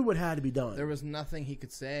he knew what had to be done. There was nothing he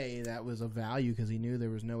could say that was of value because he knew there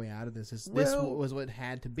was no way out of this. This was what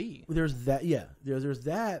had to be. There's that, yeah. There's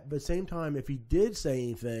that, but at the same time, if he did say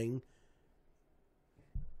anything,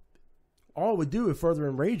 all it would do is further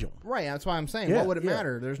enrage him. Right, that's why I'm saying. What would it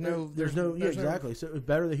matter? There's no. Exactly. So it's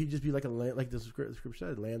better that he just be like the scripture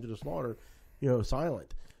said, lamb to the slaughter,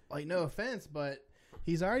 silent. Like, no offense, but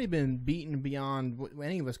he's already been beaten beyond what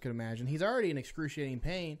any of us could imagine. He's already in excruciating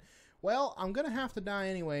pain. Well, I'm going to have to die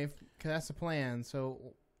anyway because that's the plan.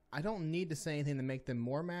 So I don't need to say anything to make them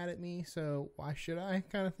more mad at me. So why should I,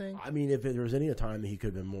 kind of thing? I mean, if there was any time that he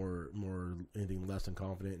could have been more anything less than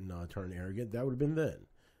confident and turned arrogant, that would have been then.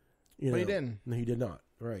 But he didn't. No, he did not.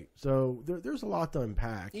 Right. So there's a lot to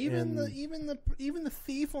unpack. Even the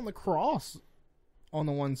thief on the cross, on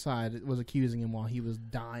the one side, was accusing him while he was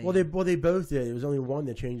dying. Well, they both did. It was only one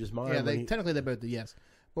that changed his mind. Yeah, technically they both did. Yes,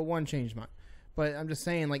 but one changed mine. But I'm just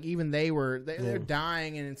saying, like, even they're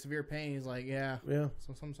dying and in severe pain. He's like, yeah.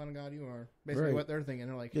 So some son of God you are. Basically what they're thinking.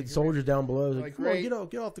 They're like, get soldiers down below. Like, come on,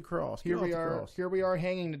 get off the cross. Here we are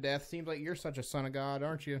hanging to death. Seems like you're such a son of God,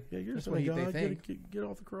 aren't you? Yeah, you're a son of God. Get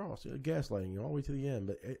off the cross. Gaslighting you all the way to the end.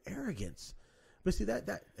 But arrogance. But see,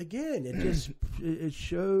 that again, it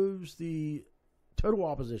shows the total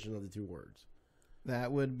opposition of the two words.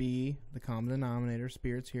 That would be the common denominator,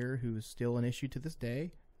 spirits here, who is still an issue to this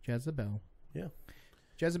day, Jezebel. Yeah.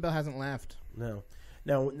 Jezebel hasn't left. No.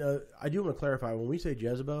 Now, I do want to clarify. When we say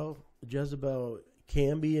Jezebel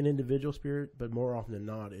can be an individual spirit, but more often than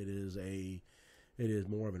not, it is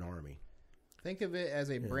more of an army. Think of it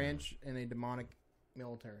as a branch in a demonic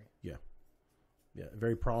military. Yeah. Yeah, a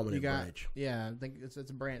very prominent branch. Yeah, I think it's a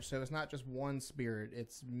branch. So it's not just one spirit;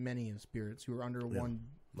 it's many of spirits who are under one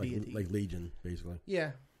deity, like Legion, basically.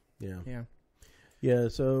 Yeah.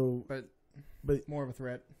 So, but more of a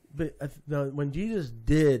threat. But when Jesus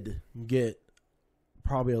did get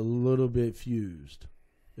probably a little bit fused,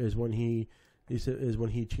 is when he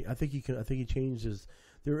I think he changed his.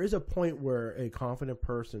 There is a point where a confident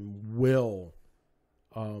person will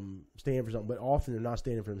stand for something, but often they're not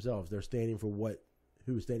standing for themselves. They're standing for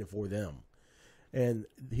who's standing for them. And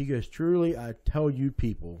he goes, truly, I tell you,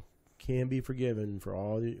 people can be forgiven for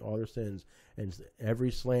all their sins and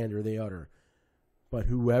every slander they utter. But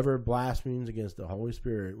whoever blasphemes against the Holy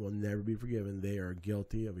Spirit will never be forgiven. They are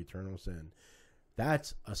guilty of eternal sin.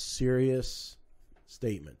 That's a serious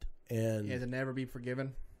statement. And to never be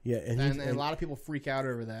forgiven. Yeah, and a lot of people freak out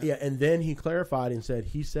over that. Yeah, and then he clarified and said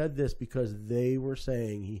he said this because they were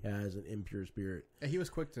saying he has an impure spirit. Yeah, he was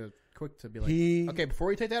quick to be like, okay, before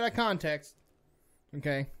you take that out of context,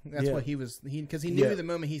 okay, that's what he was. Because he knew the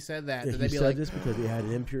moment he said that he they'd be said like, this because he had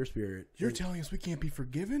an impure spirit. You're telling us we can't be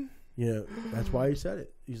forgiven? That's why he said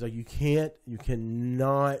it. He's like, you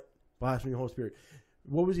cannot blaspheme the Holy Spirit.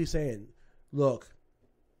 What was he saying? Look,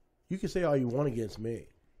 you can say all you want against me.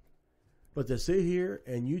 But to sit here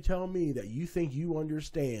and you tell me that you think you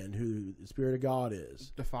understand who the Spirit of God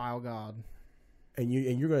is, defile God, and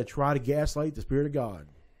you're going to try to gaslight the Spirit of God,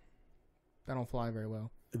 that don't fly very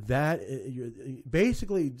well. That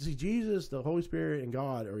basically, see, Jesus, the Holy Spirit, and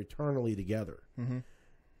God are eternally together. Mm-hmm.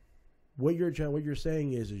 What you're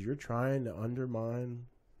saying is you're trying to undermine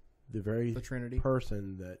the Trinity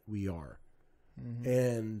person that we are, mm-hmm.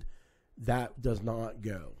 and that does not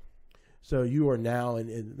go. So you are now,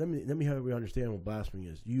 and let me help you understand what blasphemy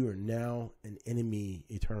is. You are now an enemy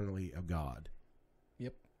eternally of God.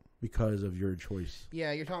 Yep. Because of your choice.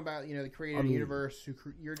 Yeah, you're talking about the creator of the universe.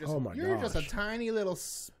 You're just a tiny little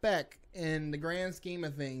speck in the grand scheme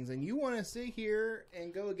of things, and you want to sit here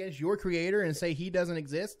and go against your creator and say he doesn't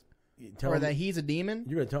exist, that he's a demon.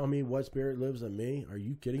 You're going to tell me what spirit lives in me? Are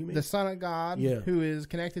you kidding me? The Son of God, who is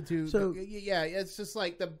connected to. So it's just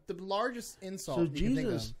like the largest insult. So Jesus, can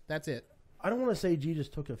think of. That's it. I don't want to say Jesus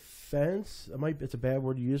took offense. It's a bad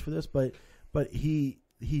word to use for this, but he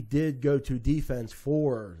did go to defense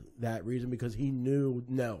for that reason because he knew,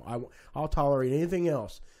 I'll tolerate anything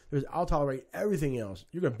else. I'll tolerate everything else.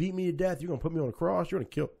 You're going to beat me to death. You're going to put me on a cross. You're going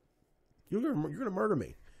to kill. You're going to murder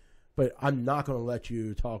me. But I'm not going to let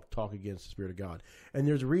you talk against the Spirit of God. And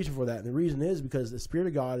there's a reason for that. And the reason is because the Spirit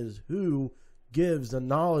of God is who gives the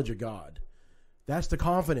knowledge of God. That's the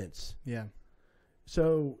confidence. Yeah.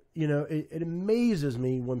 So, it amazes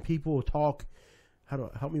me when people talk,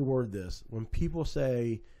 help me word this, when people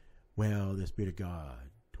say, well, the Spirit of God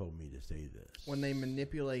told me to say this. When they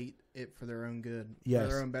manipulate it for their own good, for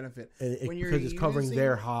their own benefit. Because it's covering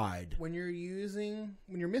their hide. When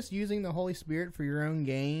you're misusing the Holy Spirit for your own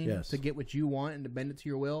gain to get what you want and to bend it to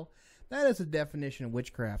your will, that is a definition of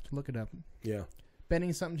witchcraft. Look it up. Yeah.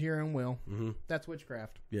 Bending something to your own will. Mm-hmm. That's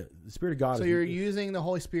witchcraft. Yeah, the Spirit of God. So you're using the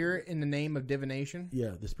Holy Spirit in the name of divination?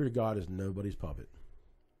 Yeah, the Spirit of God is nobody's puppet.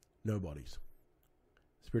 Nobody's.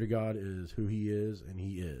 The Spirit of God is who He is, and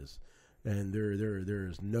He is. And there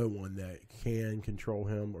is no one that can control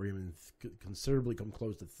Him or even considerably come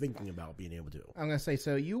close to thinking about being able to. I'm going to say,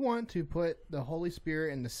 so you want to put the Holy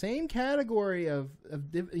Spirit in the same category of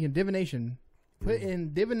divination. Put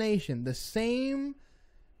in divination the same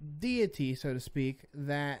deity, so to speak,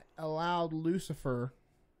 that allowed Lucifer,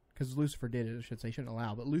 because Lucifer did it, I should say, shouldn't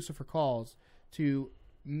allow, but Lucifer calls to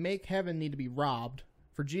make heaven need to be robbed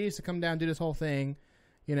for Jesus to come down and do this whole thing,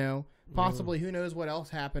 possibly who knows what else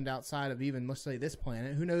happened outside of even, let's say, this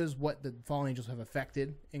planet. Who knows what the fallen angels have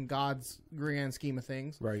affected in God's grand scheme of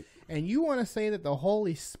things. Right. And you want to say that the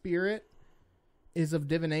Holy Spirit is of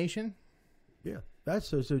divination? Yeah. That's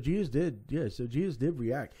so Jesus did. Yeah, so Jesus did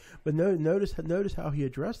react. But notice how he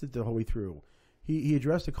addressed it the whole way through. He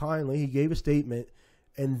addressed it kindly. He gave a statement,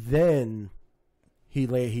 and then he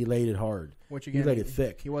laid it hard. Which again, he laid it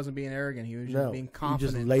thick. He wasn't being arrogant. He was just being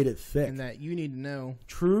confident. He just laid it thick. And that you need to know.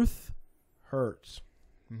 Truth hurts.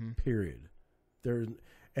 Mm-hmm. Period.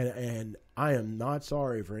 And I am not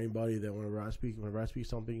sorry for anybody that whenever I speak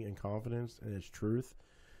something in confidence and it's truth,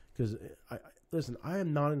 because listen, I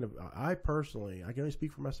am not I personally, I can only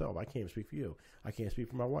speak for myself. I can't speak for you. I can't speak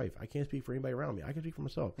for my wife. I can't speak for anybody around me. I can speak for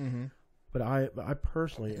myself. Mm-hmm. But I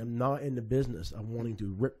personally am not in the business of wanting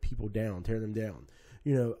to rip people down, tear them down.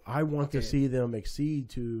 I want to see them exceed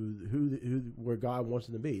to where God wants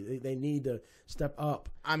them to be. They need to step up.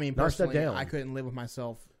 I mean, personally, step down. I couldn't live with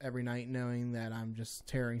myself every night knowing that I'm just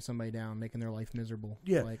tearing somebody down, making their life miserable.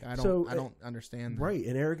 Yeah, like I don't understand that. Right,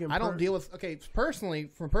 an arrogant. I don't deal with personally,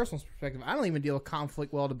 from a personal perspective, I don't even deal with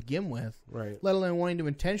conflict well to begin with. Right. Let alone wanting to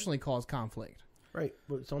intentionally cause conflict. Right,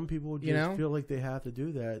 but some people just feel like they have to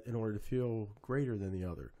do that in order to feel greater than the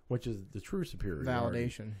other, which is the true superiority.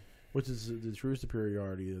 Validation. Which is the true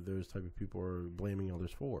superiority that those type of people are blaming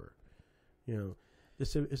others for.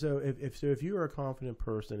 So if you are a confident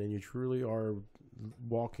person and you truly are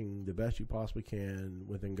walking the best you possibly can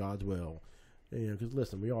within God's will, because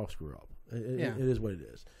listen, we all screw up. It is what it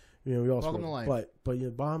is. We all Welcome screw up. to life. But the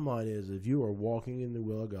bottom line is, if you are walking in the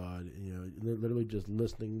will of God, literally just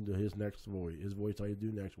listening to His next voice, His voice, how you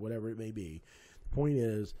do next, whatever it may be. The point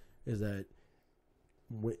is that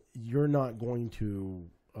you're not going to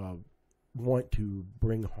want to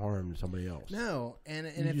bring harm to somebody else. No, and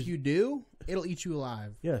if you do, it'll eat you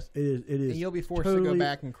alive. Yes, it is. And you'll be forced to go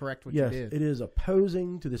back and correct what you did. It is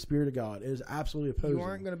opposing to the Spirit of God. It is absolutely opposing. You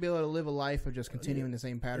aren't going to be able to live a life of just continuing the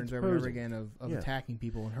same patterns over and over again of attacking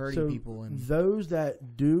people and hurting people. And those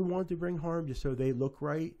that do want to bring harm just so they look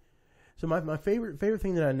right. So my favorite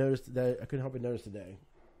thing that I noticed, that I couldn't help but notice today,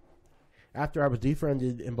 after I was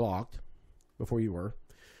defriended and blocked, before you were.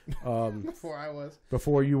 Before I was.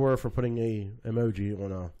 Before you were, for putting a emoji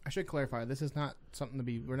on a. I should clarify. This is not something to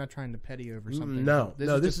be. We're not trying to petty over something. No,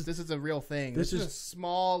 this is a real thing. This is a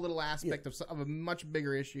small little aspect of a much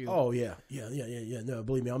bigger issue. Oh yeah. No,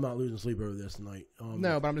 believe me, I'm not losing sleep over this tonight.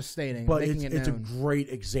 No, but I'm just stating. But making it's a great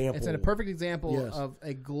example. It's a perfect example of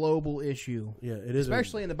a global issue. Yeah, it is,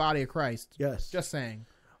 especially in the body of Christ. Yes, just saying.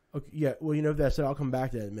 Okay, yeah. Well, that said, I'll come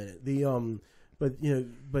back to that in a minute. But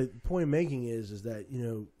the point I'm making is that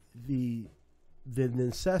the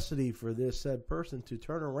necessity for this said person to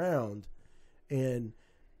turn around and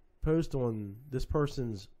post on this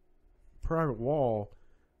person's private wall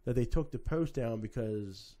that they took the post down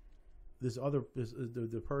because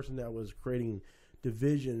the person that was creating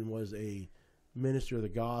division was a minister of the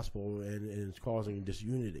gospel and is causing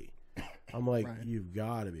disunity. I'm like, right. You've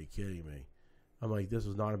got to be kidding me. I'm like, this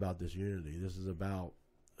is not about disunity. This is about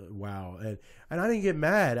wow. And I didn't get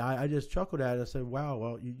mad. I just chuckled at it and said, wow,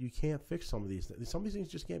 well, you can't fix some of these things. Some of these things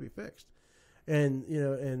just can't be fixed. And,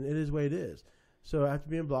 and it is what it is. So after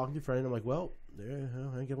being blocked and defriended, I'm like, well, I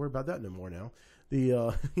ain't got to worry about that no more now.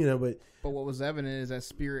 But what was evident is that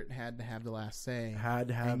Spirit had to have the last say. Had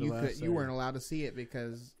to have the last say. You weren't allowed to see it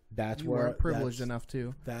because you weren't privileged enough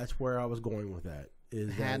to. That's where I was going with that.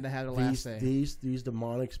 Had to have the last say. These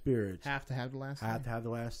demonic spirits have to have the last say. Have to have the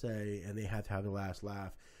last say, and they have to have the last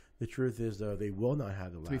laugh. The truth is, though, they will not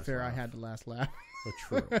have the last laugh. To be fair, I had the last laugh. But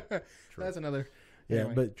true. That's another. Yeah,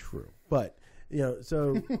 anyway. But true. But,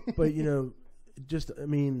 just, I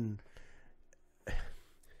mean,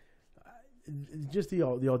 just the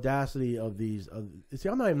audacity of these. See,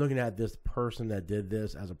 I'm not even looking at this person that did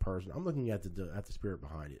this as a person. I'm looking at the spirit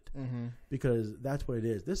behind it. Mm-hmm. Because that's what it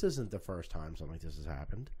is. This isn't the first time something like this has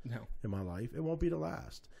happened in my life. It won't be the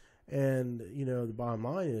last. And, the bottom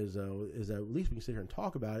line is that at least we can sit here and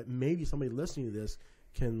talk about it. Maybe somebody listening to this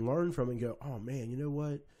can learn from it and go, oh, man, you know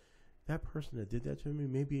what? That person that did that to me,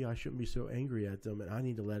 maybe I shouldn't be so angry at them, and I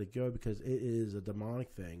need to let it go because it is a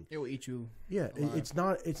demonic thing. It will eat you. Yeah, it's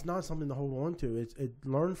not something to hold on to. It's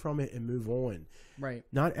learn from it and move on. Right.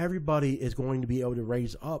 Not everybody is going to be able to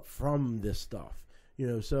raise up from this stuff.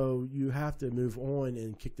 So you have to move on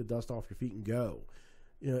and kick the dust off your feet and go.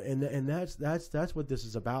 And that's what this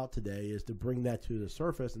is about today, is to bring that to the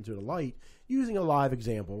surface and to the light using a live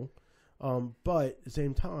example. But at the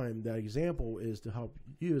same time, that example is to help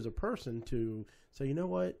you as a person to say, you know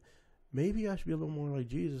what, maybe I should be a little more like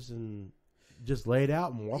Jesus and just lay it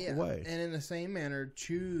out and walk away. And in the same manner,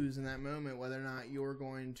 choose in that moment whether or not you're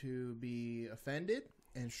going to be offended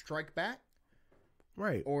and strike back.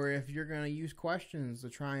 Right. Or if you're going to use questions to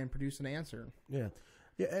try and produce an answer. Yeah.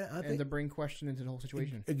 Yeah, and to bring question into the whole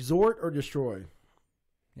situation. Exhort or destroy.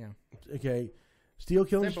 Yeah. Okay. Steal,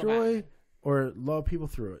 kill, and destroy, or love people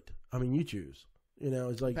through it. I mean, you choose.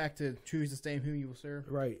 It's like back to choose to stay whom you will serve.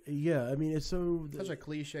 Right. Yeah. I mean, it's such a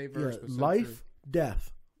cliche verse. Yeah, life,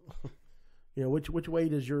 death. Which way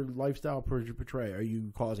does your lifestyle portray? Are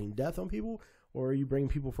you causing death on people, or are you bringing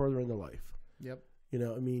people further into life? Yep.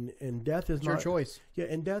 And death is your choice. Yeah,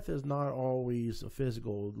 and death is not always a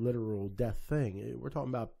physical, literal death thing. We're talking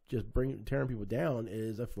about just tearing people down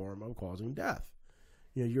is a form of causing death.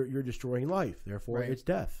 You're destroying life, therefore it's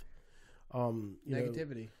death.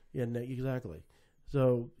 Negativity. Exactly.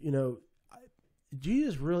 So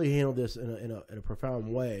Jesus really handled this in a profound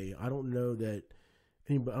way. I don't know that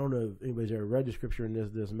I don't know if anybody's ever read the scripture in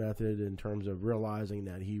this method in terms of realizing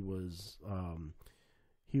that he was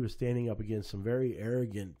standing up against some very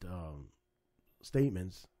arrogant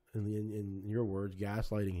statements. In your words,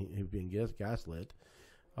 gaslighting, he was being gaslit.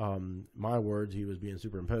 My words, he was being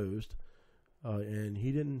superimposed, and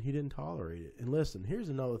he didn't tolerate it. And listen, here's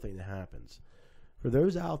another thing that happens for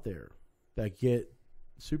those out there that get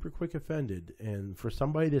super quick offended, and for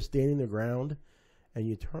somebody that's standing their ground, and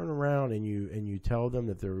you turn around and you tell them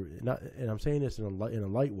that they're not, and I'm saying this in a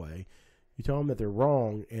light way, you tell them that they're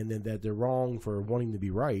wrong, and then that they're wrong for wanting to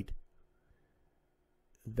be right.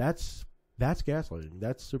 That's gaslighting.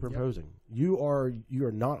 That's superimposing. Yep. You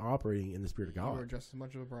are not operating in the Spirit of God. You are just as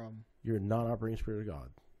much of a problem. You're not operating in the Spirit of God.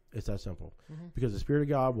 It's that simple. Mm-hmm. Because the Spirit of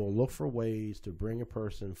God will look for ways to bring a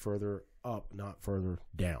person further up, not further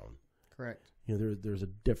down. Correct. There's a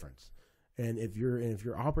difference. And if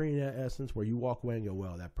you're operating in that essence where you walk away and go,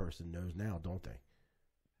 well, that person knows now, don't they?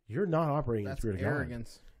 You're not operating in the Spirit of God. That's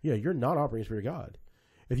arrogance. Yeah, you're not operating in the Spirit of God.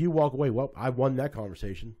 If you walk away, well, I won that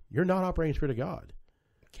conversation. You're not operating in the Spirit of God.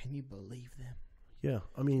 Can you believe them? Yeah,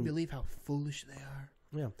 I mean, can you believe how foolish they are?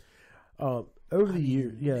 Yeah. Over the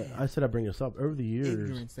years, I said I'd bring this up. Over the years,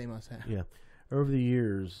 ignorance they must have. Yeah, over the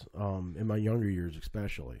years, in my younger years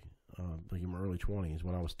especially, like in my early 20s,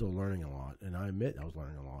 when I was still learning a lot, and I admit I was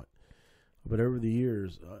learning a lot. But over the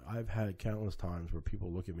years, I've had countless times where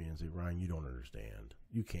people look at me and say, Ryan, you don't understand.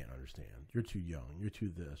 You can't understand. You're too young. You're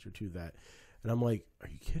too this. You're too that. And I'm like, are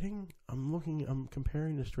you kidding? I'm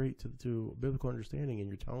comparing this straight to biblical understanding, and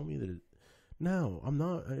you're telling me that no, I'm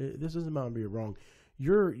not. This isn't about being wrong.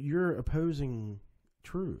 You're opposing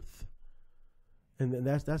truth, and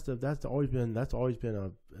that's always been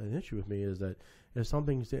an issue with me, is that if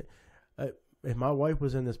something's if my wife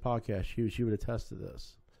was in this podcast, she would attest to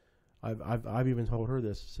this. I've even told her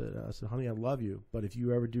this. I said, honey, I love you, but if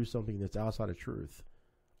you ever do something that's outside of truth,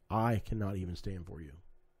 I cannot even stand for you.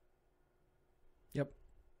 Yep.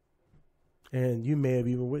 And you may have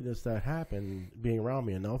even witnessed that happen, being around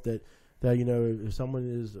me enough that if someone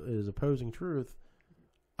is opposing truth,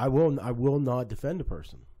 I will not defend a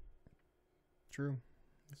person. True.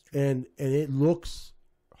 That's true. And it looks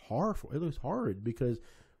horrible. It looks horrid because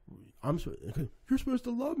you're supposed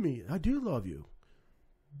to love me. I do love you,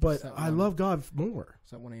 but I love God more.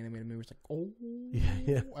 Is that one animated movie? It's like, oh,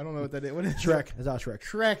 yeah. I don't know what that is. What is Shrek? Is that Shrek?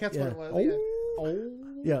 Shrek. That's what it was. Oh.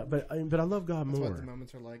 Yeah, but I love God more. That's what the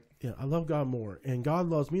moments are like. Yeah, I love God more, and God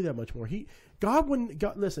loves me that much more.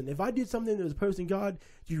 Listen, if I did something that was opposing God,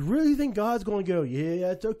 do you really think God's going to go,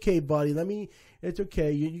 yeah, it's okay, buddy. It's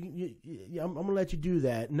okay. I'm going to let you do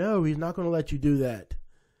that. No, He's not going to let you do that.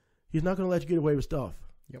 He's not going to let you get away with stuff.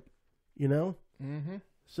 Yep. You know? Mm-hmm.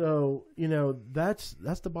 So, that's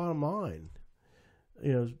the bottom line.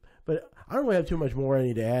 But I don't really have too much more I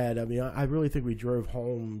need to add. I mean, I really think we drove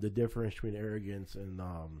home the difference between arrogance and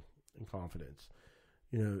confidence.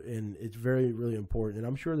 And it's very, really important. And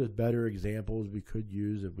I'm sure there's better examples we could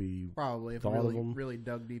use if we probably if thought we of them. really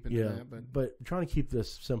dug deep into that. But trying to keep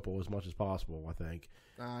this simple as much as possible, I think.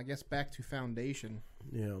 I guess back to foundation.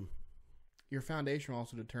 Yeah. Your foundation will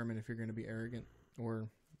also determine if you're going to be arrogant or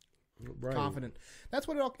confident. That's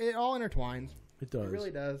what it all intertwines. It does. It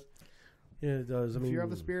really does. Yeah, it does. If you have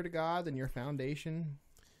the Spirit of God, then your foundation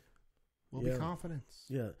will be confidence.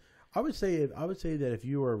 Yeah, I would say that if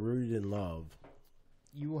you are rooted in love,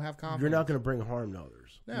 you will have confidence. You're not going to bring harm to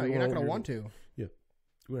others. No, you're not going to want to. Yeah,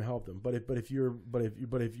 you're going to help them. But if you're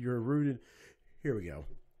rooted, here we go.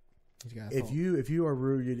 If you are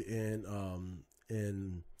rooted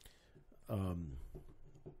in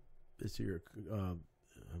let's see here.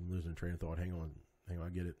 I'm losing train of thought. Hang on, I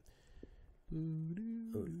get it.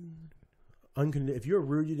 If you're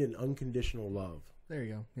rooted in unconditional love, there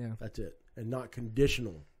you go. Yeah, that's it, and not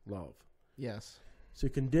conditional love. Yes. So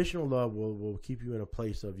conditional love will keep you in a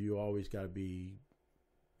place of you always got to be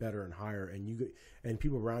better and higher, and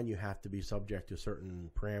people around you have to be subject to certain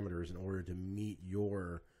parameters in order to meet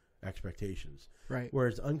your expectations. Right.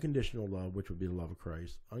 Whereas unconditional love, which would be the love of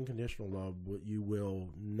Christ, unconditional love, you will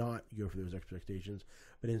not go for those expectations,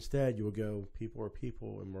 but instead you will go, people are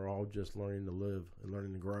people, and we're all just learning to live and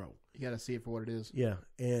learning to grow. You got to see it for what it is. Yeah,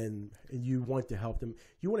 and you want to help them.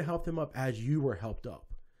 You want to help them up as you were helped up.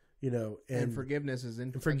 And forgiveness is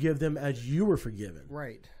and forgive them as you were forgiven.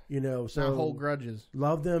 Right. So not hold grudges.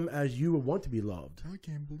 Love them as you would want to be loved. I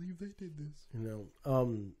can't believe they did this.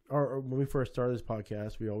 When we first started this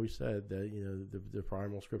podcast, we always said that the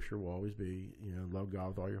primal scripture will always be love God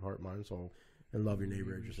with all your heart, mind, and soul, and love your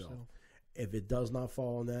neighbor as yourself. If it does not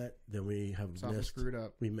fall on that, then we have screwed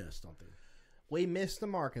up. We missed something. We missed the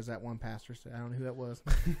mark, as that one pastor said. I don't know who that was.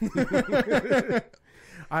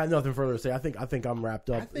 I have nothing further to say. I think I'm wrapped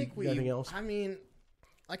up. I think Anything else? I mean,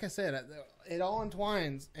 like I said, it all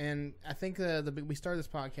entwines, and I think we started this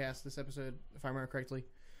podcast, this episode, if I remember correctly,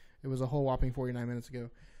 it was a whole whopping 49 minutes ago,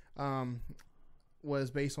 was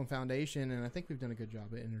based on foundation, and I think we've done a good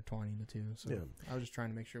job at intertwining the two. So I was just trying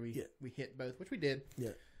to make sure we hit both, which we did.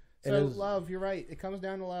 Yeah. So love, you're right. It comes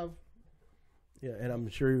down to love. Yeah, and I'm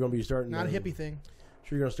sure you're going to be starting. Not a hippie thing.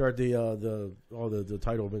 Sure, you're going to start the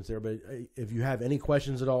title events there. But if you have any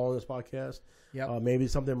questions at all on this podcast, maybe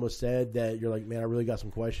something was said that you're like, man, I really got some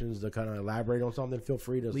questions to kind of elaborate on something. Feel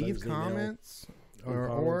free to leave comments,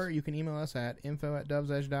 or you can email us at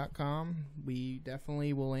info@dovesedge.com. We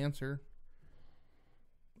definitely will answer.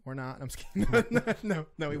 Or not. I'm just kidding. No,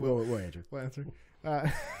 we will. We'll answer. We'll answer.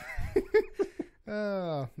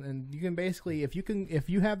 And you can basically, if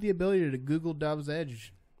you have the ability to Google Dove's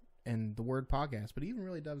Edge and the word podcast, but even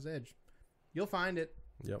really Dove's Edge, you'll find it.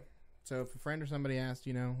 Yep. So if a friend or somebody asks,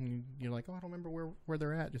 and you're like, oh, I don't remember where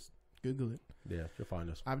they're at, just Google it. Yeah, you'll find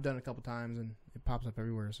us. I've done it a couple times and it pops up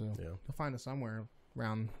everywhere. So you'll find us somewhere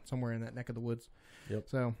in that neck of the woods. Yep.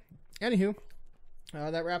 So, anywho,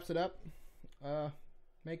 that wraps it up.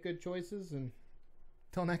 Make good choices, and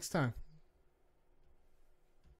till next time.